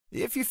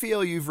If you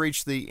feel you've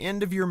reached the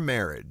end of your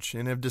marriage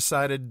and have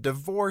decided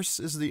divorce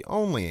is the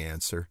only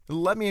answer,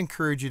 let me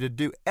encourage you to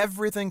do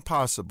everything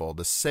possible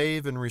to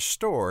save and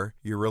restore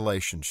your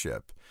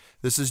relationship.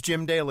 This is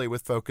Jim Daly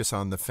with Focus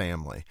on the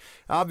Family.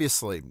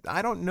 Obviously,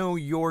 I don't know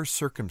your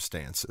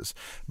circumstances,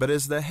 but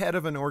as the head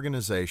of an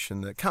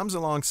organization that comes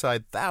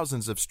alongside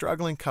thousands of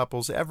struggling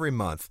couples every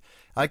month,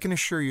 I can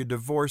assure you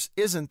divorce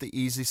isn't the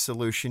easy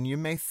solution you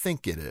may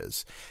think it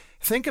is.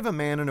 Think of a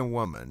man and a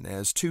woman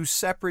as two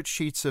separate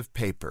sheets of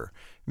paper.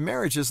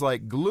 Marriage is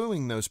like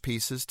gluing those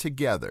pieces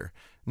together.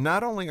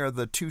 Not only are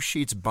the two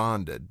sheets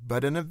bonded,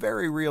 but in a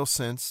very real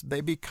sense, they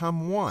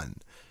become one.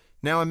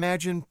 Now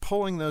imagine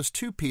pulling those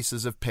two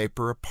pieces of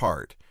paper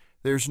apart.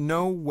 There's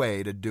no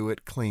way to do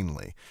it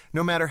cleanly.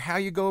 No matter how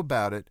you go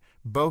about it,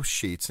 both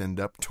sheets end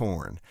up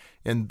torn.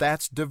 And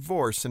that's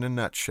divorce in a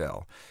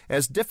nutshell.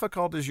 As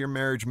difficult as your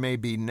marriage may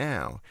be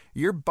now,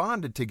 you're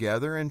bonded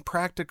together in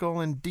practical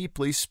and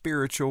deeply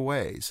spiritual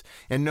ways.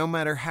 And no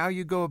matter how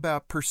you go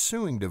about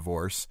pursuing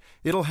divorce,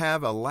 it'll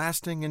have a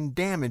lasting and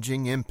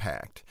damaging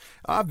impact.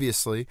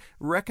 Obviously,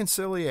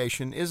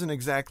 reconciliation isn't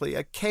exactly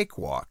a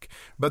cakewalk,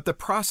 but the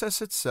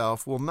process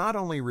itself will not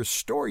only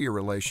restore your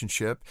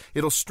relationship,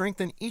 it'll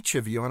strengthen each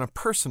of you on a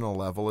personal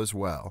level as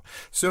well.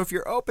 So if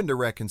you're open to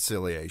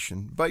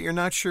reconciliation, but you're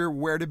not sure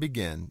where to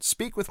begin,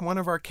 speak with one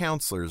of our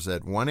counselors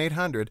at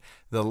 1-800,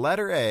 the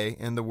letter A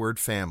and the word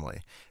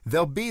family.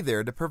 They'll be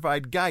there to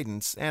provide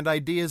guidance and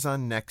ideas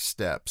on next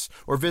steps,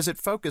 or visit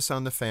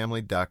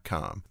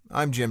FocusOnTheFamily.com.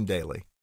 I'm Jim Daly.